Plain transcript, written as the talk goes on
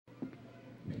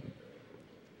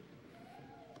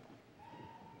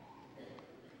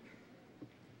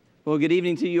Well, good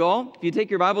evening to you all. If you take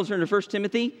your Bibles, turn to 1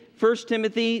 Timothy. 1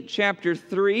 Timothy chapter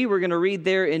 3. We're going to read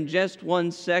there in just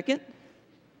 1 second.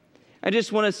 I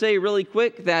just want to say really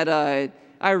quick that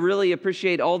I really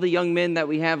appreciate all the young men that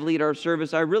we have lead our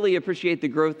service. I really appreciate the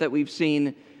growth that we've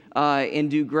seen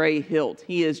in Gray Hilt.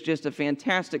 He is just a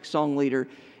fantastic song leader.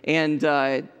 And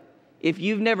if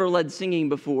you've never led singing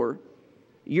before,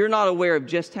 you're not aware of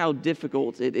just how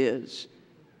difficult it is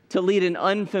to lead an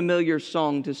unfamiliar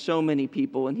song to so many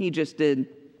people. And he just did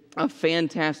a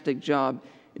fantastic job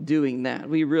doing that.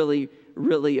 We really,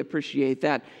 really appreciate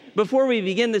that. Before we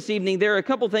begin this evening, there are a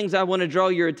couple things I want to draw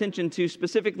your attention to,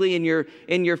 specifically in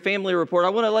your family report. I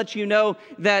want to let you know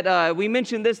that we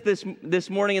mentioned this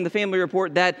morning in the family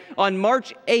report that on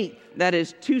March 8th, that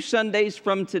is 2 Sundays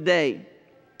from today,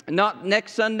 not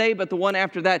next Sunday, but the one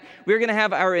after that, we're going to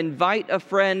have our Invite a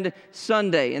Friend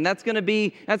Sunday. And that's going to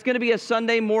be a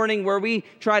Sunday morning where we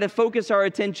try to focus our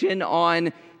attention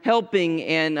on helping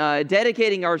and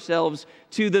dedicating ourselves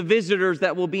to the visitors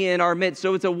that will be in our midst.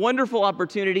 So it's a wonderful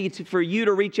opportunity for you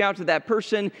to reach out to that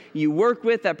person you work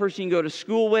with, that person you go to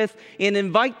school with, and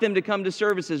invite them to come to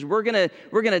services. We're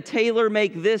gonna tailor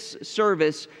make this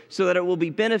service so that it will be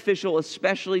beneficial,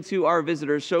 especially to our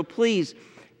visitors. So please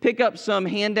pick up some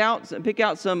handouts and pick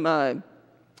out some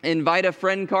Invite a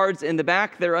Friend cards in the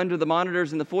back. They're under the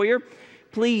monitors in the foyer.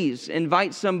 Please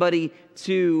invite somebody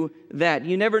to that.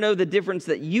 You never know the difference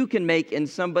that you can make in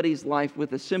somebody's life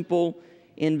with a simple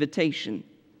invitation.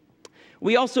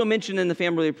 We also mentioned in the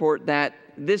family report that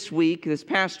this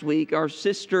past week, our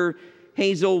sister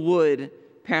Hazel Wood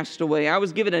passed away. I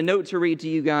was given a note to read to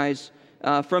you guys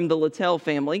from the Littell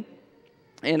family,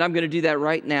 and I'm going to do that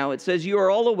right now. It says, "You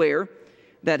are all aware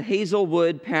that Hazel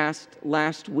Wood passed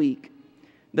last week.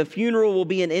 The funeral will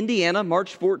be in Indiana,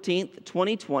 March 14th,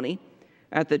 2020,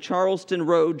 at the Charleston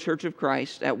Road Church of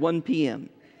Christ at 1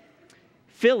 p.m.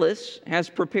 Phyllis has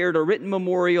prepared a written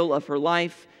memorial of her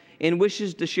life and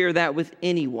wishes to share that with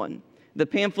anyone. The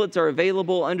pamphlets are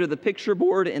available under the picture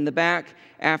board in the back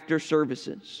after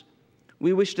services.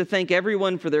 We wish to thank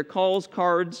everyone for their calls,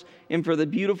 cards, and for the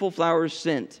beautiful flowers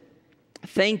sent.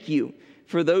 Thank you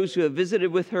for those who have visited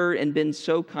with her and been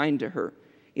so kind to her.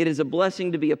 It is a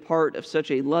blessing to be a part of such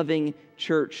a loving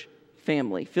church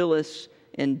family. Phyllis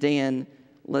and Dan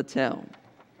Littell."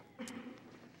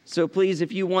 So please,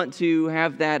 if you want to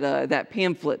have that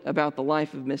pamphlet about the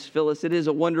life of Miss Phyllis, it is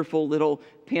a wonderful little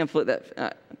pamphlet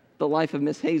that the life of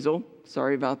Miss Hazel.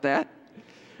 Sorry about that.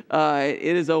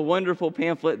 It is a wonderful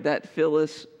pamphlet that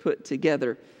Phyllis put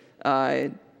together.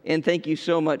 And thank you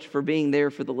so much for being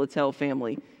there for the Littell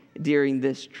family during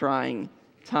this trying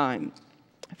time.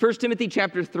 1 Timothy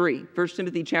chapter 3. 1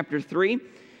 Timothy chapter 3,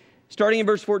 starting in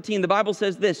verse 14, the Bible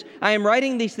says this, "I am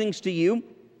writing these things to you,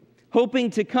 hoping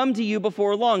to come to you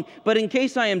before long. But in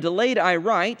case I am delayed, I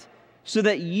write, so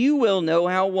that you will know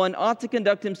how one ought to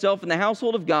conduct himself in the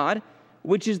household of God,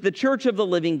 which is the church of the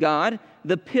living God,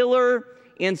 the pillar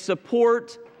and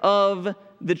support of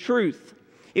the truth."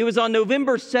 It was on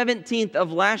November 17th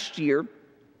of last year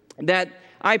that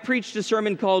I preached a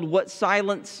sermon called "What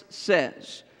Silence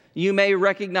Says." You may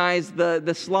recognize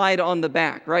the slide on the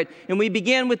back, right? And we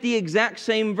began with the exact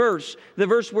same verse, the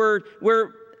verse where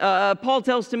Paul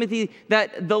tells Timothy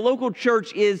that the local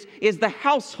church is the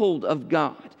household of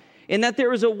God, and that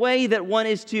there is a way that one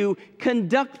is to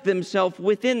conduct themselves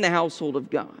within the household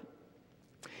of God.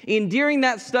 And during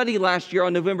that study last year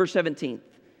on November 17th,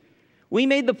 we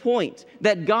made the point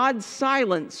that God's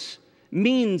silence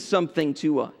means something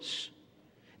to us.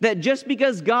 That just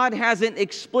because God hasn't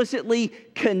explicitly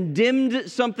condemned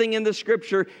something in the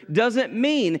Scripture doesn't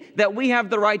mean that we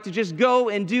have the right to just go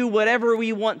and do whatever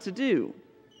we want to do.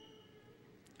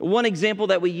 One example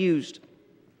that we used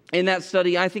in that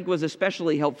study I think was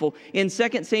especially helpful. In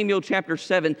 2 Samuel chapter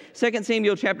 7, 2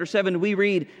 Samuel chapter 7, we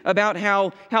read about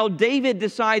how David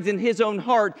decides in his own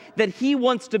heart that he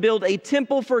wants to build a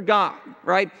temple for God,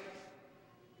 right?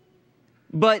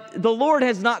 But the Lord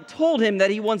has not told him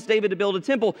that he wants David to build a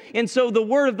temple. And so the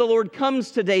word of the Lord comes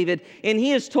to David, and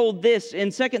he is told this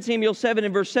in 2 Samuel 7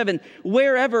 and verse 7,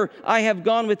 "Wherever I have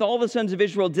gone with all the sons of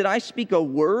Israel, did I speak a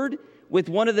word with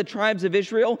one of the tribes of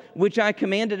Israel, which I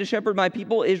commanded to shepherd my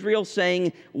people Israel,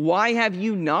 saying, why have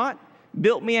you not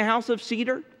built me a house of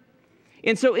cedar?"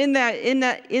 And so in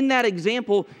that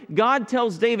example, God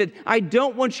tells David, "I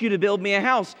don't want you to build me a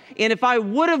house. And if I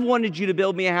would have wanted you to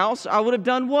build me a house, I would have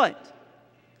done what?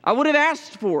 I would have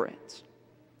asked for it."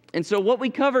 And so what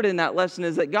we covered in that lesson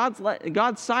is that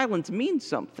God's silence means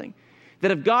something.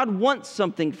 That if God wants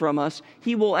something from us,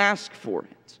 He will ask for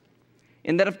it.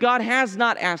 And that if God has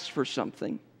not asked for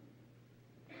something,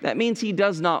 that means He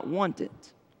does not want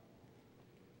it.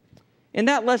 And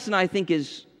that lesson, I think,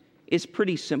 is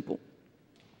pretty simple.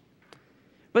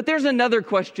 But there's another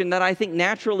question that I think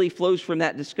naturally flows from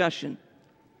that discussion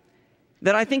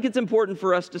that I think it's important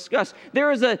for us to discuss.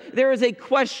 There is a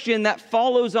question that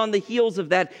follows on the heels of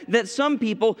that some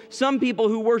people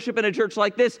who worship in a church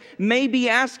like this may be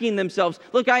asking themselves,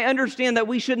 look, I understand that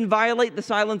we shouldn't violate the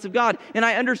silence of God, and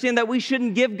I understand that we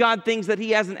shouldn't give God things that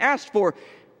He hasn't asked for.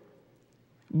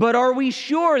 But are we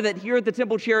sure that here at the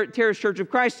Temple Terrace Church of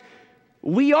Christ,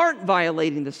 we aren't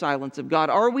violating the silence of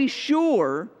God? Are we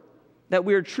sure that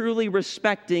we're truly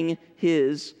respecting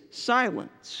His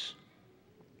silence?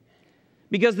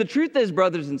 Because the truth is,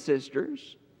 brothers and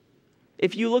sisters,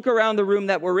 if you look around the room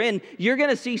that we're in, you're going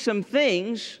to see some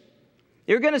things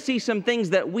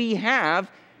that we have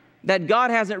that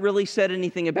God hasn't really said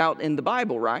anything about in the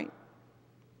Bible, right?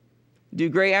 Do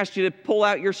Gray asked you to pull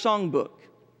out your songbook,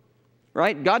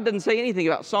 right? God doesn't say anything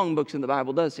about songbooks in the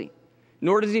Bible, does He?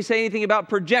 Nor does He say anything about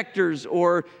projectors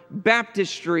or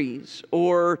baptistries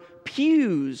or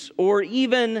pews or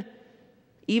even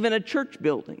a church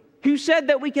building. Who said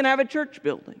that we can have a church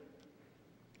building?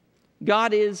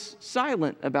 God is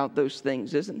silent about those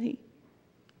things, isn't He?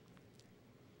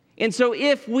 And so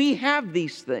if we have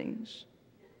these things,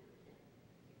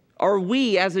 are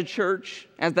we as a church,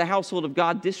 as the household of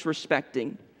God,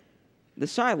 disrespecting the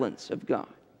silence of God?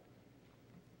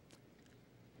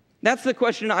 That's the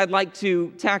question I'd like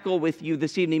to tackle with you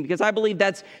this evening, because I believe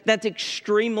that's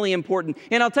extremely important.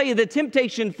 And I'll tell you, the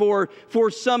temptation for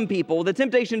some people, the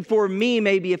temptation for me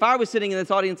maybe, if I was sitting in this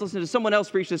audience listening to someone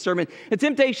else preach this sermon, the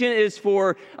temptation is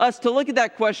for us to look at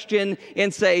that question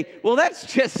and say, well,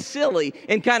 that's just silly,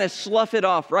 and kind of slough it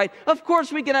off, right? Of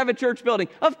course we can have a church building.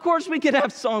 Of course we can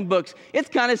have songbooks. It's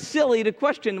kind of silly to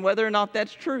question whether or not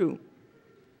that's true.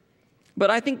 But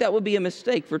I think that would be a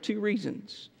mistake for two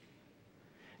reasons.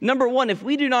 Number one, if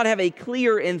we do not have a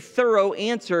clear and thorough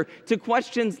answer to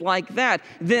questions like that,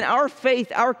 then our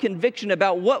faith, our conviction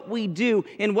about what we do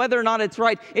and whether or not it's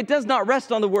right, it does not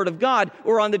rest on the Word of God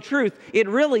or on the truth. It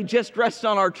really just rests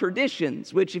on our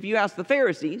traditions, which, if you ask the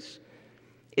Pharisees,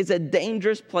 is a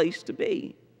dangerous place to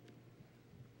be.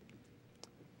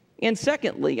 And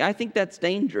secondly, I think that's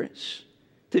dangerous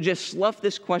to just slough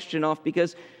this question off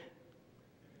because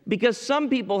some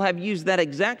people have used that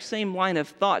exact same line of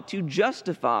thought to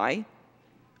justify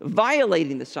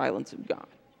violating the silence of God.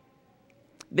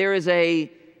 There's a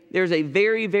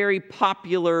very, very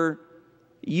popular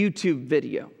YouTube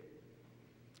video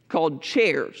called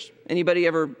Chairs. Anybody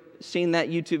ever seen that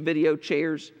YouTube video,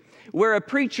 Chairs? Where a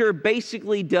preacher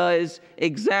basically does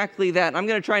exactly that. I'm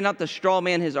going to try not to straw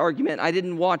man his argument. I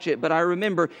didn't watch it, but I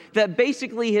remember that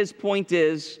basically his point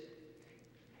is,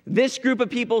 this group of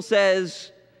people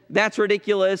says, that's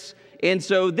ridiculous. And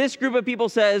so this group of people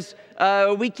says,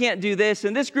 we can't do this.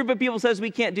 And this group of people says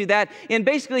we can't do that. And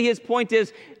basically his point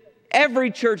is,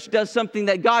 every church does something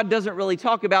that God doesn't really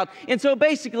talk about. And so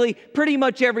basically, pretty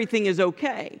much everything is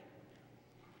okay.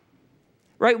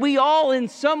 Right? We all in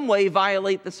some way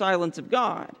violate the silence of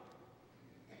God.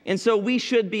 And so we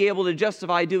should be able to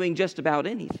justify doing just about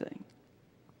anything.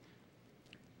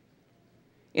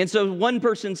 And so one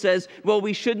person says, well,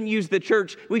 we shouldn't use the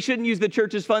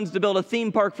church's funds to build a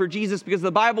theme park for Jesus because the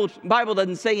Bible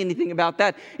doesn't say anything about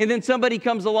that. And then somebody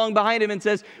comes along behind him and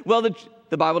says, well,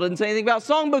 the Bible doesn't say anything about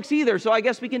songbooks either, so I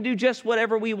guess we can do just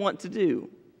whatever we want to do.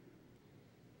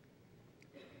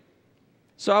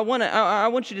 So I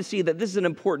want you to see that this is an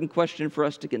important question for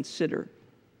us to consider.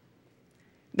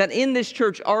 That in this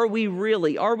church, are we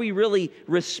really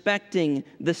respecting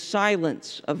the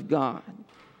silence of God?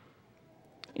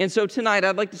 And so tonight,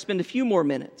 I'd like to spend a few more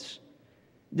minutes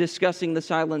discussing the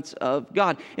silence of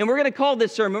God. And we're going to call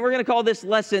this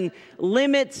lesson,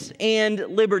 Limits and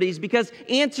Liberties, because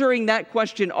answering that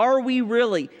question, are we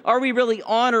really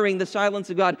honoring the silence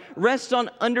of God, rests on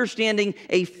understanding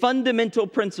a fundamental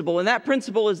principle. And that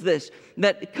principle is this,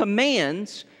 that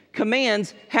commands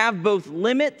have both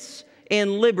limits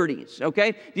and liberties,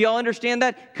 okay? Do y'all understand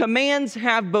that? Commands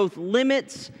have both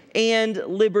limits and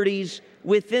liberties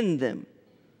within them.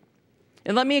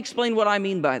 And let me explain what I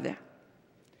mean by that.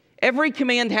 Every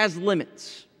command has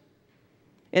limits.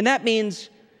 And that means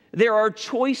there are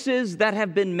choices that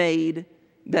have been made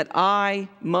that I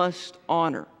must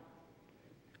honor.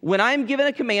 When I'm given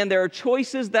a command, there are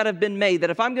choices that have been made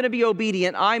that if I'm going to be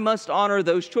obedient, I must honor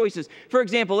those choices. For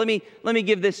example, let me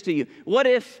give this to you. What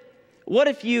if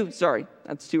you, sorry,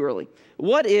 that's too early.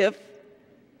 What if,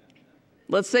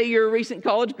 let's say you're a recent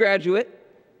college graduate,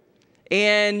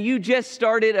 and you just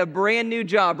started a brand new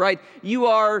job, right? You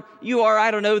are, I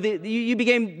don't know, you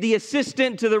became the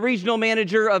assistant to the regional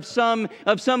manager of some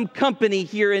company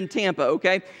here in Tampa,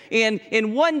 okay?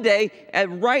 And one day,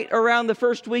 right around the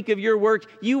first week of your work,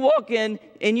 you walk in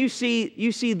and you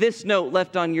see this note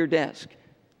left on your desk.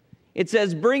 It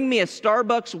says, "Bring me a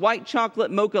Starbucks white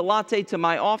chocolate mocha latte to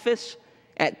my office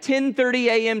at 10:30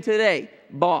 a.m. today,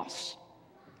 boss."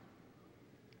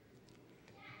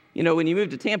 You know, when you move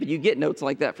to Tampa, you get notes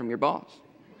like that from your boss.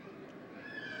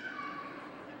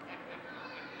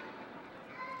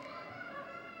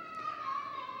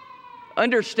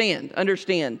 Understand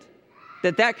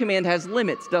that command has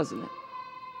limits, doesn't it?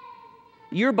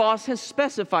 Your boss has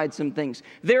specified some things.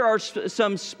 There are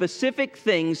some specific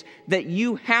things that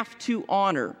you have to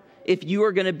honor if you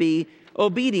are going to be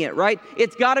obedient, right?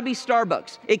 It's got to be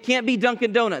Starbucks. It can't be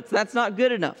Dunkin' Donuts. That's not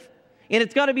good enough. And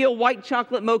it's got to be a white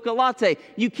chocolate mocha latte.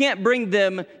 You can't bring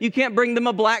them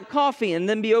a black coffee and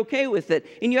then be okay with it.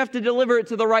 And you have to deliver it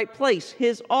to the right place,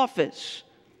 his office.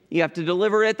 You have to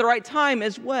deliver it at the right time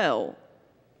as well.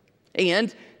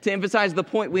 And to emphasize the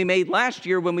point we made last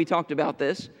year when we talked about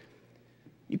this,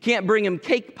 you can't bring him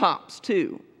cake pops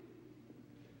too.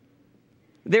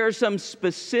 There are some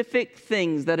specific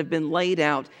things that have been laid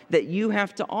out that you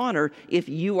have to honor if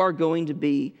you are going to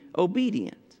be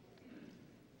obedient.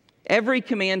 Every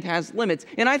command has limits.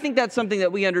 And I think that's something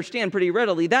that we understand pretty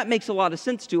readily. That makes a lot of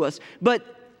sense to us. But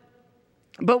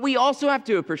we also have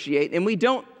to appreciate, and we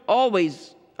don't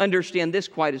always understand this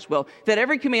quite as well, that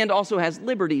every command also has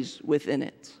liberties within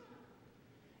it.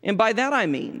 And by that I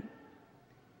mean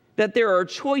that there are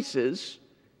choices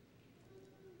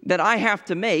that I have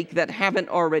to make that haven't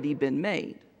already been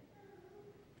made.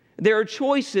 There are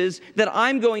choices that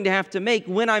I'm going to have to make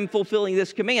when I'm fulfilling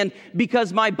this command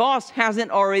because my boss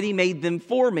hasn't already made them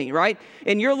for me, right?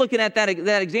 And you're looking at that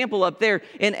example up there,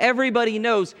 and everybody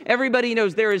knows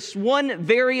there is one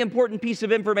very important piece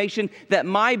of information that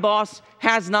my boss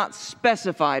has not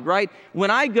specified, right?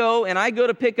 When I go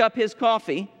to pick up his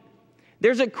coffee,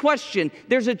 there's a question,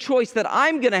 there's a choice that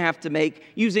I'm going to have to make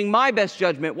using my best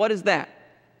judgment. What is that?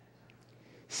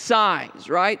 Size,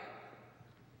 right?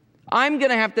 I'm going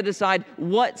to have to decide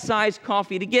what size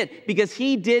coffee to get because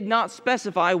he did not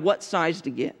specify what size to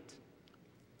get.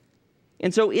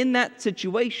 And so in that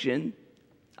situation,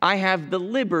 I have the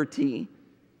liberty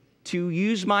to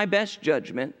use my best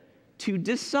judgment to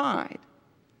decide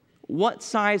what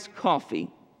size coffee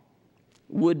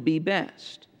would be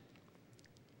best.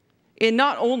 And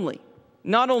not only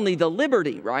the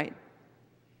liberty, right,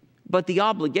 but the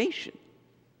obligation.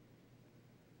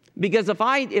 Because if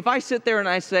I sit there and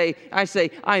I say,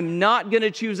 I'm not going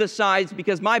to choose a size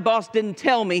because my boss didn't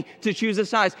tell me to choose a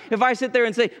size. If I sit there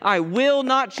and say, I will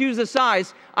not choose a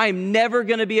size, I'm never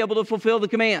going to be able to fulfill the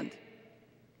command.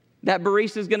 That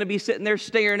barista is going to be sitting there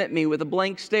staring at me with a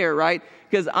blank stare, right?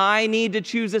 Because I need to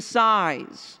choose a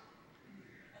size.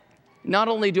 Not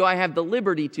only do I have the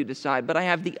liberty to decide, but I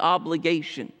have the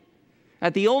obligation.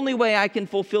 That the only way I can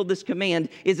fulfill this command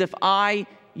is if I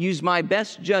use my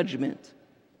best judgment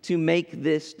to make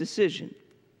this decision.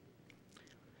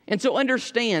 And so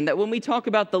understand that when we talk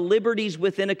about the liberties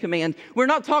within a command, we're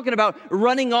not talking about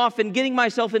running off and getting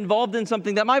myself involved in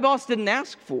something that my boss didn't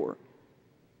ask for.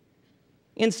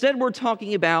 Instead, we're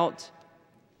talking about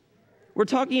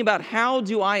how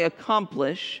do I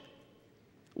accomplish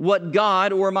what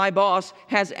God or my boss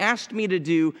has asked me to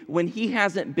do when he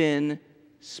hasn't been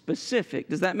specific.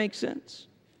 Does that make sense?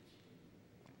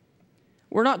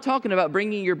 We're not talking about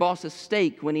bringing your boss a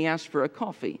steak when he asks for a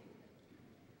coffee.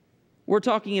 We're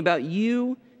talking about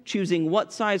you choosing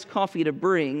what size coffee to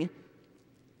bring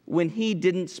when he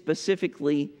didn't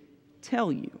specifically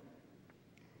tell you.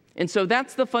 And so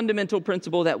that's the fundamental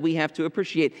principle that we have to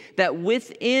appreciate, that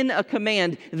within a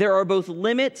command, there are both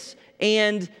limits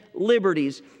and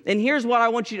liberties. And here's what I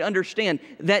want you to understand,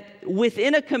 that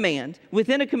within a command,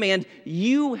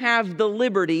 you have the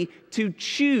liberty to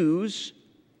choose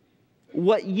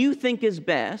what you think is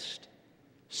best,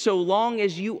 so long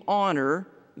as you honor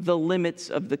the limits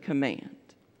of the command.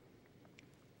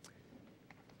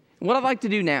 What I'd like to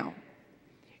do now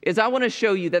is I want to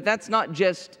show you that that's not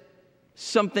just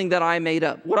something that I made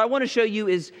up. What I want to show you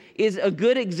is a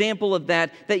good example of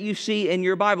that you see in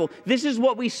your Bible. This is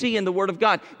what we see in the Word of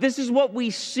God. This is what we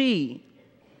see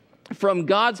from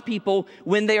God's people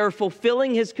when they are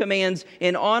fulfilling His commands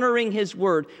and honoring His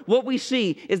word. What we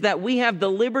see is that we have the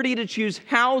liberty to choose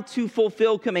how to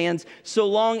fulfill commands so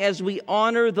long as we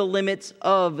honor the limits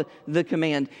of the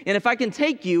command. And if I can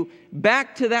take you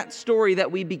back to that story that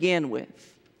we began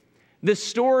with, the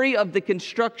story of the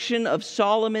construction of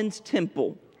Solomon's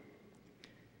temple.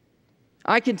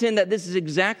 I contend that this is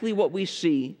exactly what we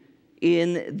see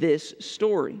in this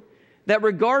story. That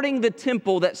regarding the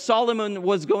temple that Solomon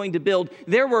was going to build,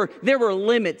 there were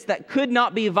limits that could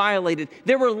not be violated.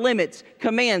 There were limits,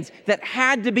 commands that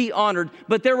had to be honored.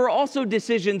 But there were also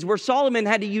decisions where Solomon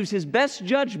had to use his best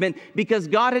judgment because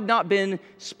God had not been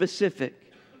specific.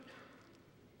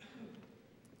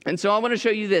 And so I want to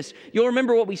show you this. You'll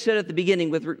remember what we said at the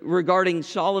beginning regarding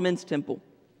Solomon's temple.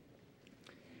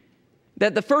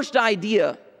 That the first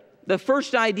idea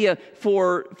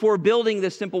for building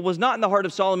this temple was not in the heart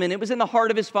of Solomon. It was in the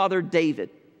heart of his father David.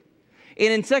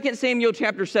 And in 2 Samuel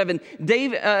chapter 7,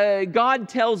 God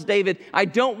tells David, I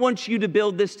don't want you to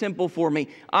build this temple for me.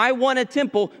 I want a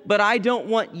temple, but I don't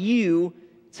want you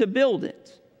to build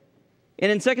it.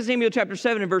 And in 2 Samuel chapter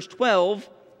 7 and verse 12,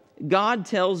 God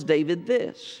tells David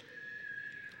this.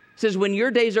 He says, when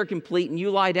your days are complete and you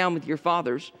lie down with your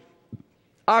fathers,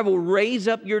 I will raise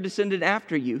up your descendant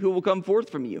after you, who will come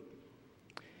forth from you.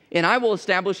 And I will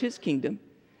establish his kingdom.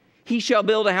 He shall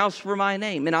build a house for my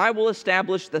name, and I will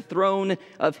establish the throne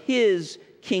of his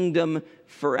kingdom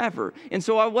forever. And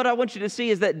so what I want you to see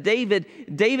is that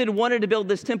David wanted to build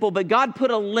this temple, but God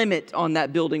put a limit on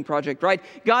that building project, right?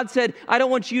 God said, I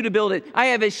don't want you to build it. I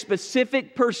have a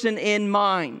specific person in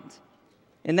mind.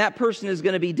 And that person is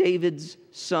going to be David's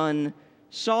son,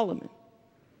 Solomon.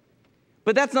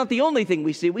 But that's not the only thing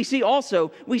we see. We see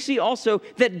also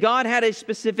that God had a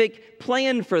specific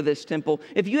plan for this temple.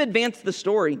 If you advance the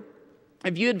story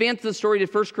to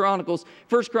 1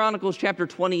 Chronicles chapter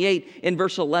 28 in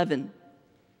verse 11,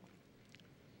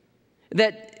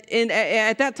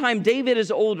 at that time David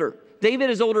is older.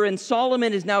 And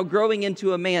Solomon is now growing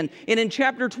into a man. And in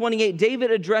chapter 28, David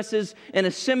addresses an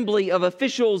assembly of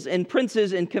officials and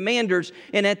princes and commanders.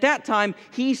 And at that time,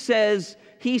 he says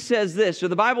this, or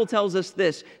the Bible tells us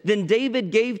this, then David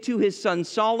gave to his son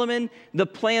Solomon the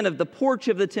plan of the porch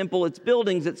of the temple, its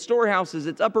buildings, its storehouses,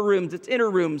 its upper rooms, its inner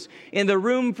rooms, and the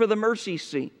room for the mercy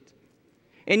seat.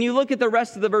 And you look at the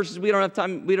rest of the verses, we don't have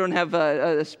time, we don't have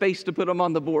a space to put them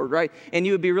on the board, right? And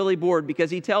you would be really bored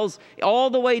because he tells all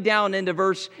the way down into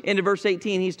verse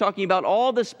 18, he's talking about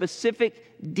all the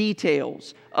specific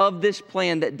details of this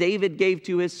plan that David gave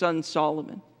to his son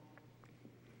Solomon.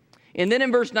 And then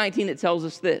in verse 19 it tells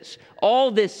us this,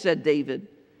 all this, said David,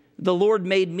 the Lord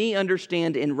made me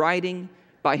understand in writing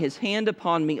by his hand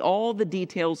upon me all the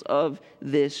details of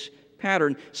this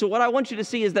pattern. So what I want you to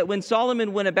see is that when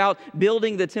Solomon went about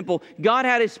building the temple, God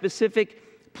had a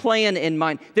specific plan in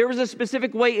mind. There was a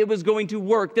specific way it was going to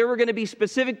work. There were going to be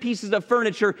specific pieces of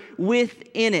furniture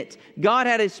within it. God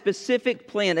had a specific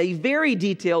plan, a very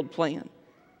detailed plan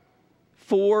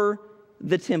for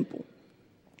the temple.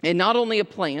 And not only a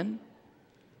plan,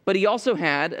 but he also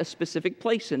had a specific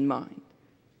place in mind.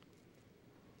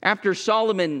 After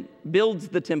Solomon builds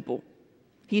the temple,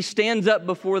 he stands up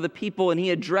before the people and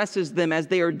he addresses them as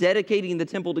they are dedicating the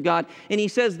temple to God. And he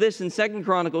says this in 2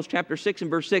 Chronicles chapter 6 and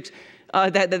verse 6,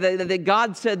 that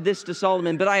God said this to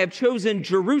Solomon, but I have chosen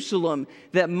Jerusalem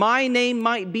that my name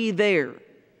might be there.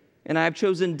 And I have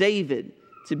chosen David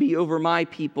to be over my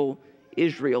people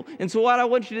Israel. And so what I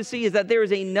want you to see is that there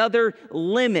is another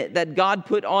limit that God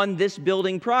put on this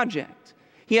building project.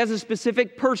 He has a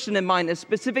specific person in mind, a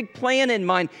specific plan in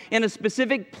mind, and a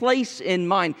specific place in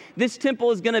mind. This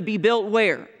temple is going to be built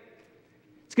where?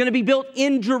 It's going to be built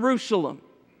in Jerusalem,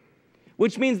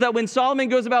 which means that when Solomon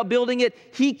goes about building it,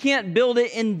 he can't build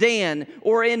it in Dan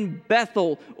or in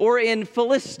Bethel or in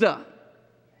Philistia.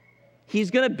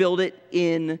 He's going to build it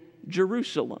in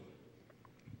Jerusalem.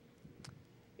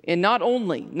 And not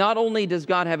only does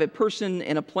God have a person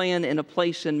and a plan and a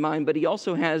place in mind, but he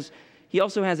also has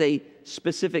a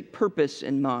specific purpose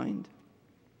in mind.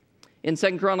 In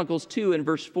 2 Chronicles 2 and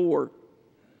verse 4,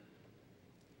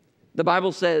 the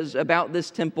Bible says about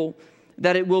this temple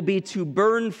that it will be to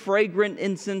burn fragrant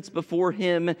incense before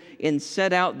him and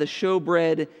set out the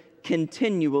showbread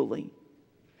continually.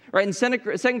 Right, in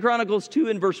 2 Chronicles 2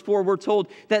 and verse 4, we're told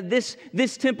that this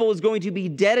temple is going to be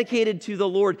dedicated to the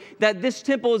Lord, that this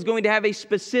temple is going to have a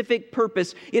specific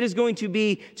purpose. It is going to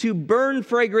be to burn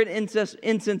fragrant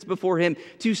incense before him,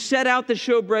 to set out the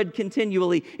showbread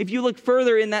continually. If you look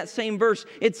further in that same verse,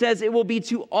 it says it will be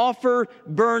to offer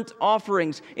burnt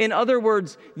offerings. In other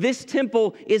words, this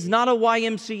temple is not a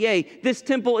YMCA. This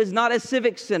temple is not a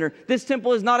civic center. This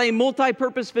temple is not a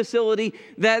multi-purpose facility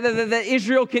that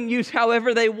Israel can use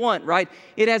however they want. Right?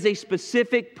 It has a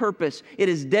specific purpose. It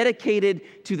is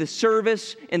dedicated to the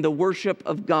service and the worship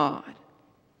of God.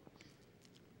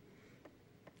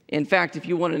 In fact, if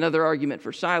you want another argument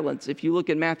for silence, if you look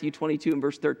at Matthew 22 and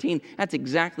verse 13, that's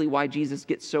exactly why Jesus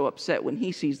gets so upset when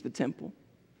he sees the temple.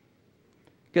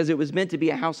 because it was meant to be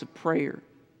a house of prayer,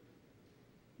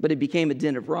 but it became a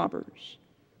den of robbers.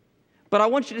 But I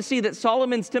want you to see that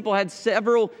Solomon's temple had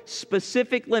several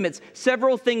specific limits,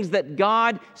 several things that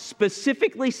God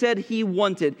specifically said he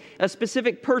wanted: a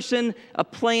specific person, a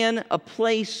plan, a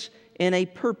place, and a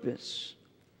purpose.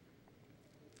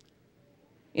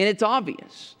 And it's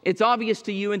obvious. It's obvious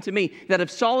to you and to me that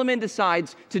if Solomon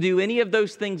decides to do any of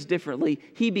those things differently,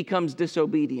 he becomes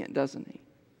disobedient, doesn't he?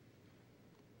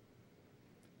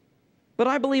 But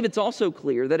I believe it's also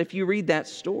clear that if you read that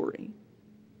story,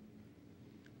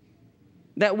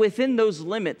 that within those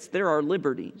limits there are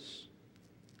liberties.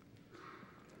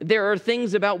 There are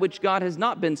things about which God has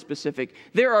not been specific.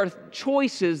 There are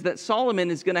choices that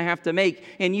Solomon is going to have to make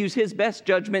and use his best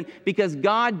judgment because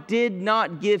God did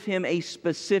not give him a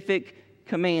specific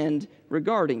command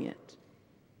regarding it.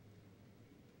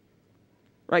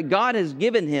 Right? God has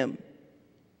given him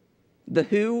the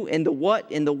who and the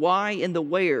what and the why and the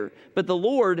where. But the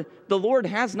Lord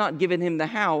has not given him the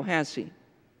how, has he?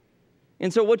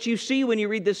 And so what you see when you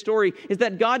read this story is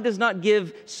that God does not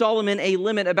give Solomon a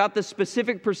limit about the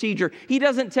specific procedure. He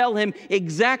doesn't tell him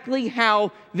exactly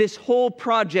how this whole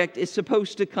project is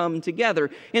supposed to come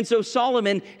together. And so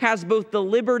Solomon has both the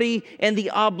liberty and the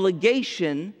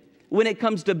obligation when it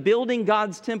comes to building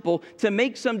God's temple to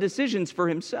make some decisions for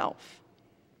himself.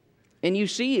 And you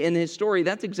see in his story,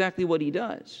 that's exactly what he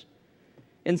does.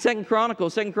 In 2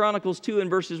 Chronicles 2 and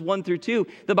verses 1 through 2,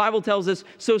 the Bible tells us,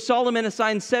 so Solomon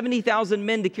assigned 70,000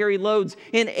 men to carry loads,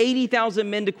 and 80,000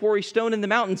 men to quarry stone in the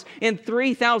mountains, and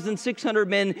 3,600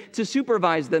 men to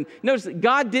supervise them. Notice that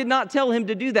God did not tell him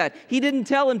to do that. He didn't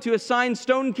tell him to assign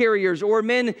stone carriers or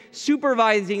men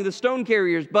supervising the stone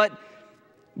carriers. But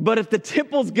if the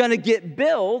temple's going to get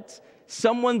built,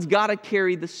 someone's got to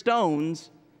carry the stones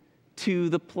to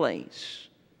the place.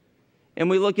 And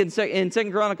we look in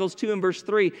 2 Chronicles 2 and verse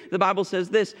 3, the Bible says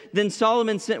this, then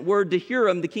Solomon sent word to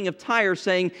Hiram, the king of Tyre,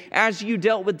 saying, as you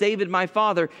dealt with David my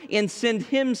father, and send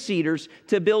him cedars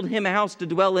to build him a house to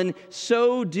dwell in,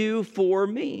 so do for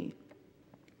me.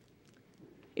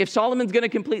 If Solomon's going to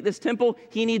complete this temple,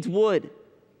 he needs wood.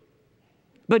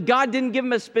 But God didn't give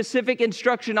him a specific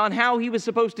instruction on how he was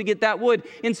supposed to get that wood.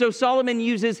 And so Solomon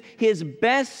uses his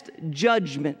best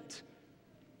judgment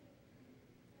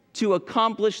to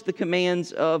accomplish the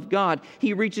commands of God.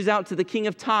 He reaches out to the king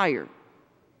of Tyre,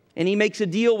 and he makes a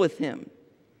deal with him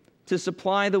to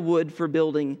supply the wood for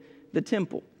building the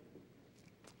temple.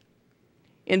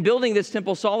 In building this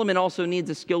temple, Solomon also needs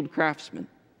a skilled craftsman.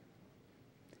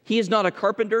 He is not a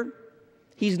carpenter.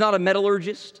 He's not a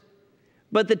metallurgist.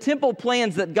 But the temple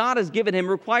plans that God has given him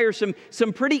require some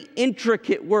pretty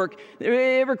intricate work.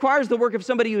 It requires the work of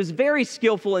somebody who is very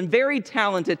skillful and very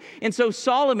talented. And so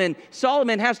Solomon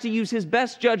has to use his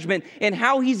best judgment in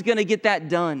how he's going to get that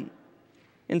done.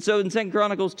 And so in 2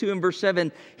 Chronicles 2 and verse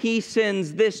 7, he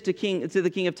sends this to the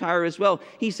king of Tyre as well.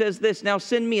 He says this, now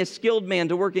send me a skilled man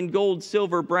to work in gold,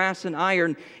 silver, brass, and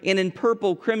iron, and in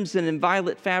purple, crimson, and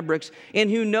violet fabrics, and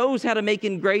who knows how to make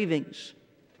engravings,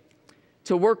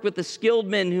 to work with the skilled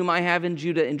men whom I have in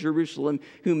Judah and Jerusalem,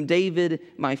 whom David,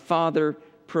 my father,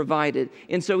 provided.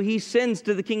 And so he sends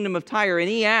to the kingdom of Tyre and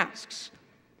he asks,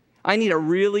 I need a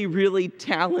really, really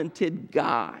talented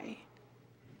guy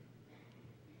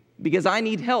because I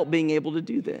need help being able to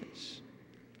do this.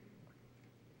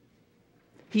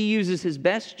 He uses his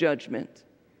best judgment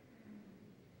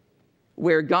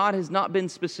where God has not been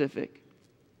specific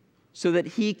so that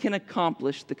he can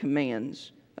accomplish the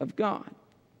commands of God.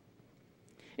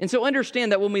 And so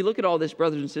understand that when we look at all this,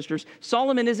 brothers and sisters,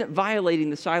 Solomon isn't violating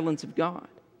the silence of God.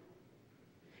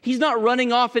 He's not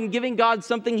running off and giving God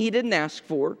something he didn't ask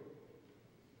for.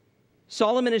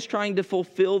 Solomon is trying to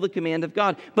fulfill the command of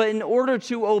God. But in order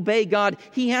to obey God,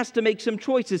 he has to make some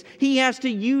choices. He has to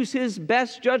use his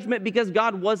best judgment because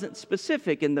God wasn't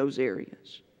specific in those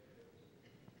areas.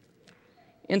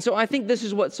 And so I think this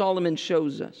is what Solomon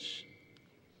shows us.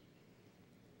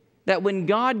 That when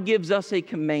God gives us a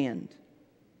command,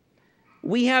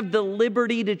 we have the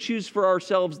liberty to choose for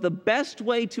ourselves the best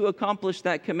way to accomplish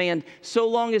that command so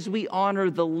long as we honor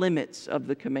the limits of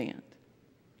the command.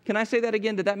 Can I say that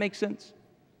again? Did that make sense?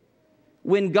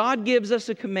 When God gives us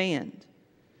a command,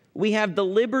 we have the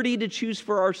liberty to choose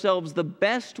for ourselves the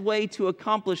best way to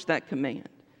accomplish that command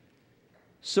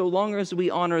so long as we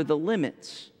honor the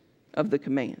limits of the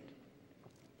command.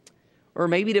 Or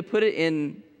maybe to put it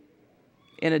in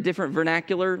a different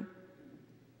vernacular,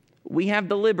 we have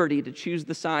the liberty to choose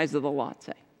the size of the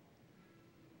latte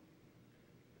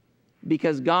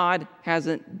because God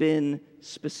hasn't been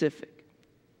specific.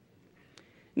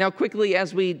 Now, quickly,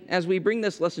 as we bring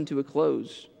this lesson to a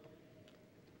close,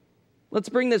 Let's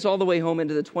bring this all the way home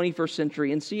into the 21st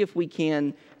century and see if we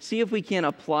can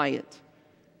apply it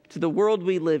to the world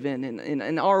we live in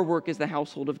and our work as the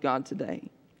household of God today.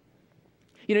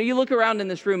 You know, you look around in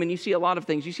this room and you see a lot of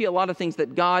things. You see a lot of things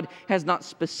that God has not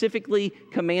specifically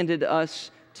commanded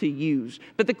us to use.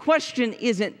 But the question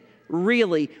isn't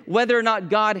really whether or not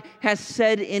God has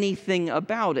said anything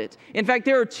about it. In fact,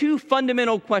 there are two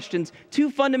fundamental questions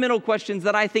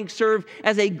that I think serve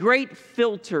as a great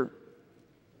filter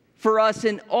for us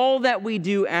in all that we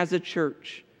do as a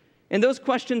church. And those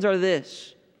questions are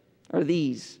these.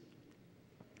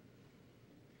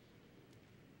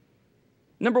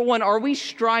 Number one, are we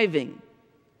striving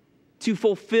to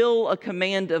fulfill a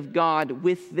command of God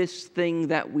with this thing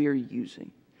that we're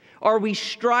using? Are we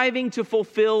striving to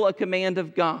fulfill a command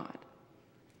of God?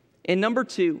 And number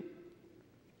two,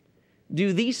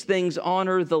 do these things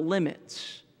honor the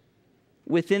limits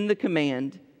within the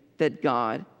command that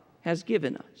God has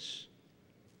given us?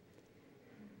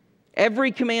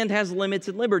 Every command has limits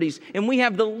and liberties, and we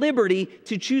have the liberty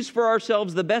to choose for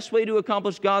ourselves the best way to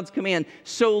accomplish God's command,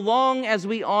 so long as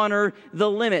we honor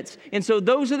the limits. And so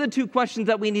those are the two questions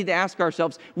that we need to ask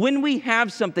ourselves. When we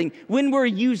have something, when we're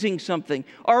using something,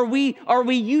 are we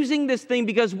using this thing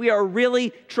because we are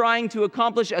really trying to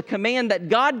accomplish a command that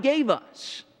God gave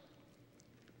us?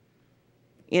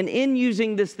 And in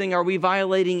using this thing, are we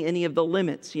violating any of the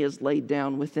limits He has laid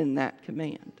down within that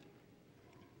command?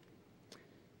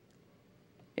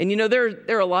 And you know, there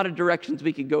are a lot of directions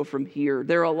we could go from here.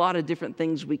 There are a lot of different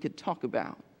things we could talk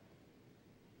about.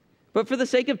 But for the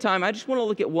sake of time, I just want to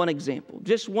look at one example.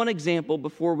 Just one example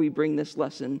before we bring this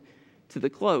lesson to the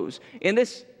close. And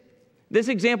this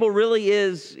example really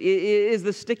is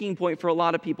the sticking point for a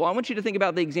lot of people. I want you to think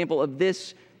about the example of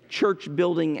this church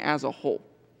building as a whole.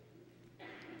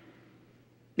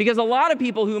 Because a lot of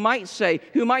people who might say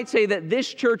that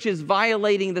this church is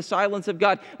violating the silence of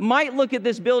God might look at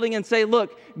this building and say,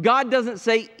 look, God doesn't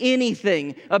say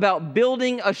anything about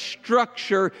building a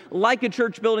structure like a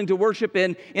church building to worship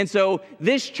in, and so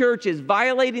this church is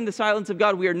violating the silence of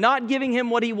God. We are not giving Him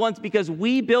what He wants because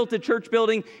we built a church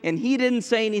building and He didn't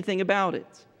say anything about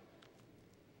it.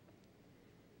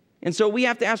 And so we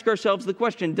have to ask ourselves the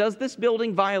question, does this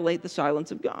building violate the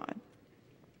silence of God?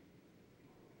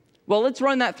 Well, let's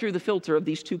run that through the filter of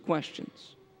these two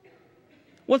questions.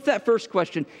 What's that first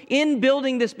question? In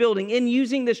building this building, in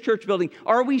using this church building,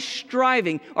 are we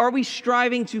striving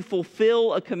to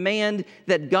fulfill a command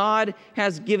that God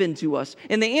has given to us?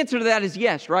 And the answer to that is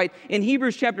yes, right? In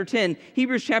Hebrews chapter 10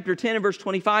 and verse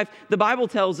 25, the Bible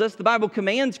tells us, the Bible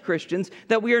commands Christians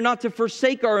that we are not to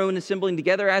forsake our own assembling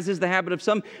together, as is the habit of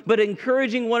some, but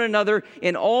encouraging one another,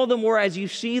 and all the more as you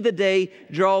see the day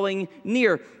drawing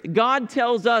near. God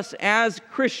tells us as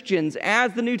Christians,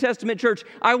 as the New Testament church,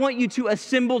 I want you to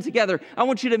assemble together. I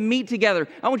want you to meet together.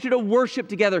 I want you to worship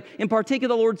together and partake of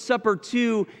the Lord's Supper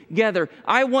together.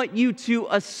 I want you to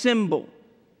assemble.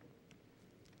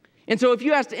 And so if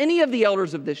you asked any of the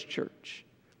elders of this church,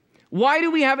 why do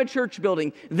we have a church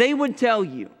building? They would tell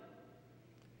you,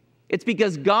 it's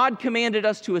because God commanded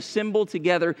us to assemble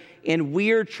together and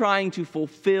we're trying to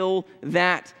fulfill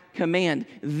that command.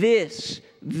 This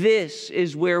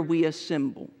is where we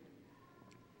assemble.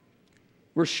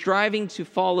 We're striving to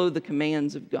follow the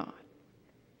commands of God.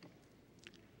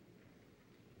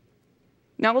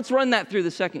 Now let's run that through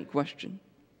the second question.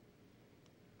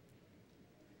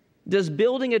 Does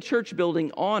building a church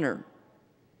building honor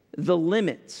the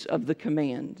limits of the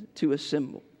command to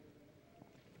assemble?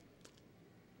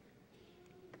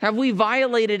 Have we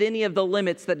violated any of the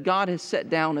limits that God has set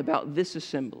down about this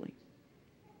assembly?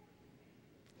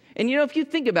 And you know, if you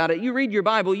think about it, you read your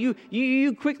Bible,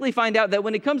 you quickly find out that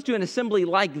when it comes to an assembly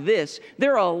like this,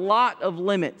 there are a lot of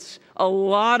limits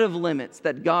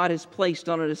that God has placed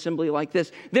on an assembly like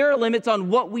this. There are limits on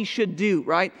what we should do,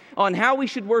 right? On how we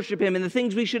should worship Him and the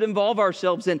things we should involve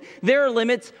ourselves in. There are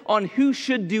limits on who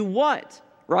should do what,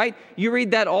 right? You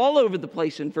read that all over the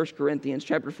place in 1 Corinthians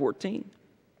chapter 14.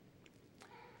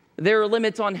 There are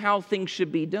limits on how things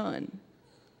should be done.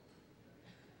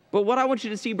 But what I want you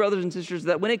to see, brothers and sisters, is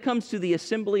that when it comes to the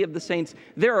assembly of the saints,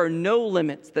 there are no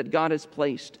limits that God has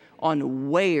placed on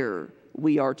where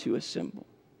we are to assemble.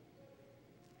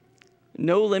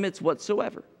 No limits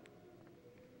whatsoever.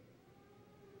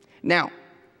 Now,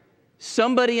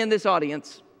 somebody in this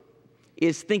audience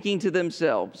is thinking to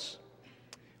themselves,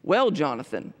 well,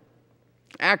 Jonathan,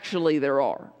 actually there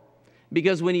are.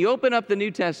 Because when you open up the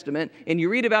New Testament and you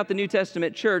read about the New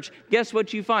Testament church, guess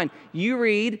what you find? You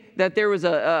read that there was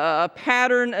a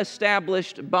pattern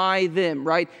established by them,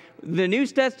 right? The New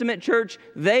Testament church,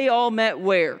 they all met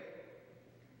where?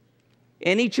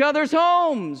 In each other's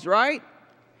homes, right?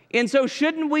 And so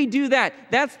shouldn't we do that?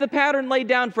 That's the pattern laid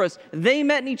down for us. They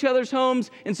met in each other's homes,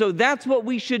 and so that's what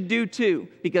we should do too,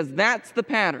 because that's the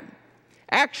pattern.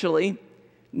 Actually,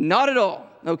 not at all,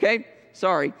 okay?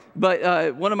 Sorry,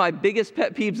 but one of my biggest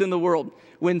pet peeves in the world,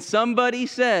 when somebody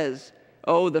says,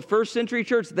 oh, the first century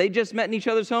church, they just met in each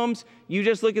other's homes, you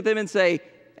just look at them and say,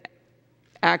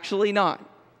 actually not.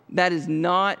 That is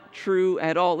not true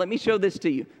at all. Let me show this to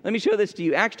you.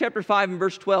 Acts chapter 5 and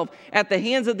verse 12. At the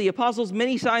hands of the apostles,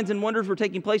 many signs and wonders were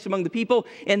taking place among the people,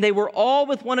 and they were all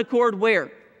with one accord where?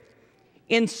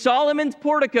 In Solomon's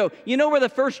portico. You know where the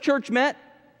first church met?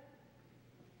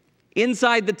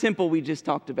 Inside the temple we just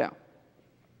talked about.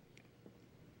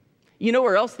 You know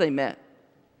where else they met?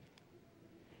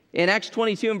 In Acts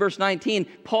 22 and verse 19,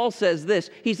 Paul says this.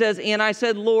 He says, and I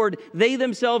said, Lord, they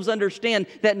themselves understand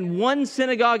that in one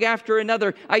synagogue after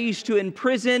another, I used to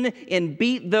imprison and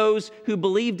beat those who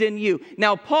believed in you.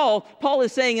 Now, Paul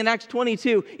is saying in Acts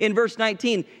 22 in verse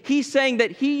 19, he's saying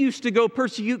that he used to go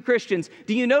persecute Christians.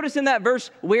 Do you notice in that verse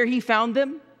where he found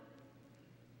them?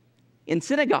 In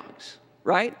synagogues,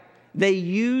 right? They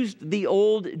used the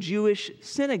old Jewish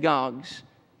synagogues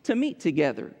to meet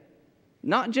together.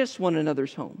 Not just one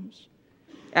another's homes.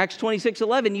 Acts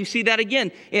 26:11, you see that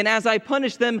again. And as I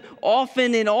punished them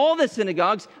often in all the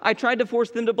synagogues, I tried to force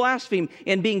them to blaspheme.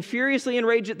 And being furiously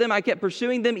enraged at them, I kept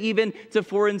pursuing them even to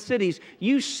foreign cities.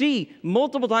 You see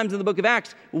multiple times in the book of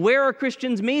Acts, where are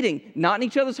Christians meeting? Not in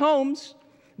each other's homes.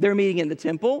 They're meeting in the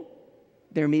temple.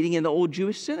 They're meeting in the old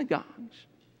Jewish synagogues.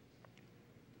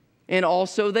 And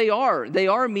also they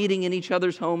are meeting in each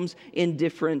other's homes in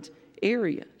different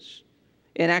areas.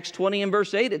 In Acts 20 and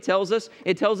verse 8, it tells us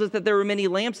that there were many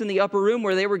lamps in the upper room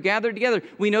where they were gathered together.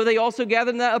 We know they also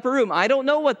gathered in that upper room. I don't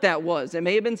know what that was. It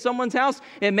may have been someone's house.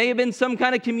 It may have been some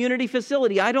kind of community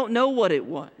facility. I don't know what it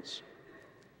was.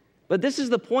 But this is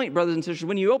the point, brothers and sisters.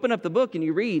 When you open up the book and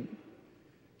you read,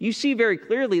 you see very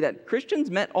clearly that Christians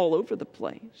met all over the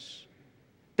place.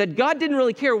 That God didn't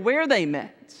really care where they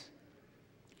met.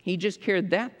 He just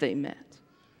cared that they met.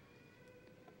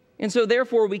 And so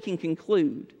therefore we can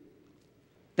conclude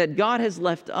that God has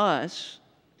left us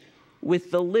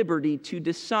with the liberty to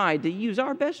decide to use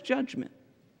our best judgment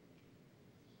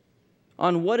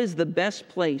on what is the best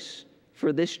place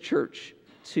for this church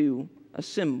to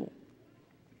assemble.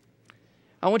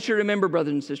 I want you to remember,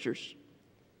 brothers and sisters,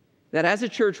 that as a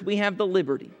church we have the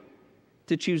liberty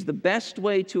to choose the best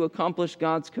way to accomplish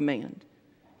God's command,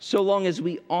 so long as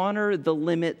we honor the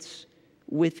limits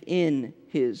within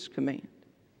His command.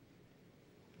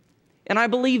 And I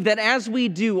believe that as we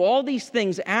do all these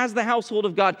things as the household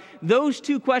of God, those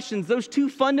two questions, those two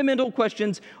fundamental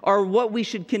questions are what we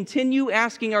should continue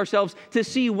asking ourselves to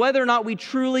see whether or not we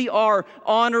truly are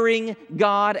honoring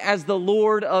God as the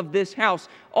Lord of this house.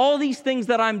 All these things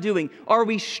that I'm doing, are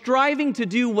we striving to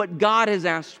do what God has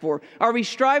asked for? Are we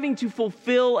striving to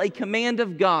fulfill a command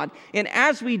of God? And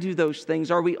as we do those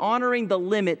things, are we honoring the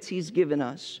limits He's given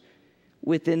us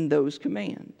within those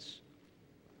commands?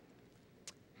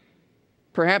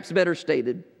 Perhaps better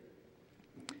stated,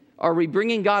 are we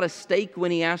bringing God a steak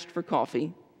when He asked for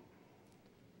coffee?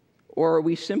 Or are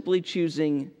we simply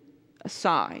choosing a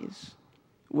size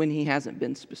when He hasn't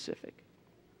been specific?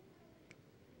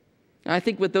 And I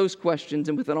think with those questions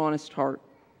and with an honest heart,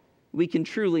 we can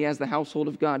truly, as the household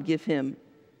of God, give Him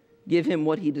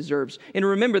what He deserves. And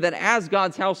remember that as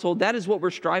God's household, that is what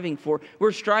we're striving for.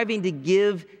 We're striving to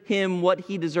give Him what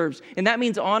He deserves. And that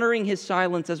means honoring His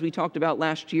silence, as we talked about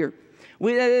last year.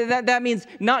 That means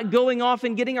not going off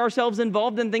and getting ourselves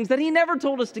involved in things that He never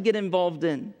told us to get involved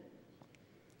in.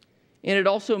 And it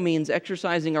also means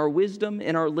exercising our wisdom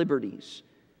and our liberties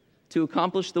to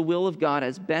accomplish the will of God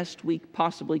as best we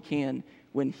possibly can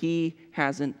when He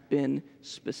hasn't been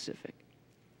specific.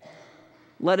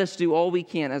 Let us do all we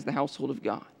can as the household of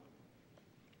God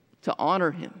to honor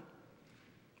Him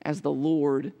as the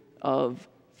Lord of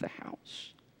the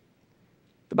house.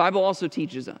 The Bible also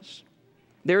teaches us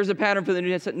there is a pattern for the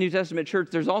New Testament church.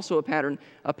 There's also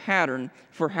a pattern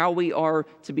for how we are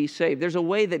to be saved. There's a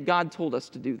way that God told us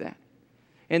to do that.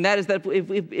 And that is that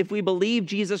if we believe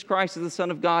Jesus Christ is the Son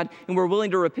of God and we're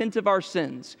willing to repent of our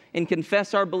sins and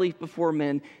confess our belief before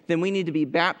men, then we need to be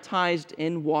baptized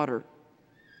in water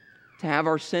to have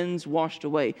our sins washed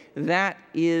away. That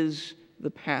is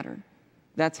the pattern.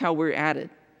 That's how we're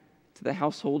added to the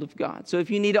household of God. So if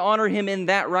you need to honor Him in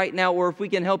that right now, or if we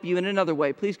can help you in another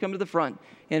way, please come to the front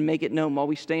and make it known while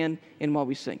we stand and while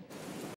we sing.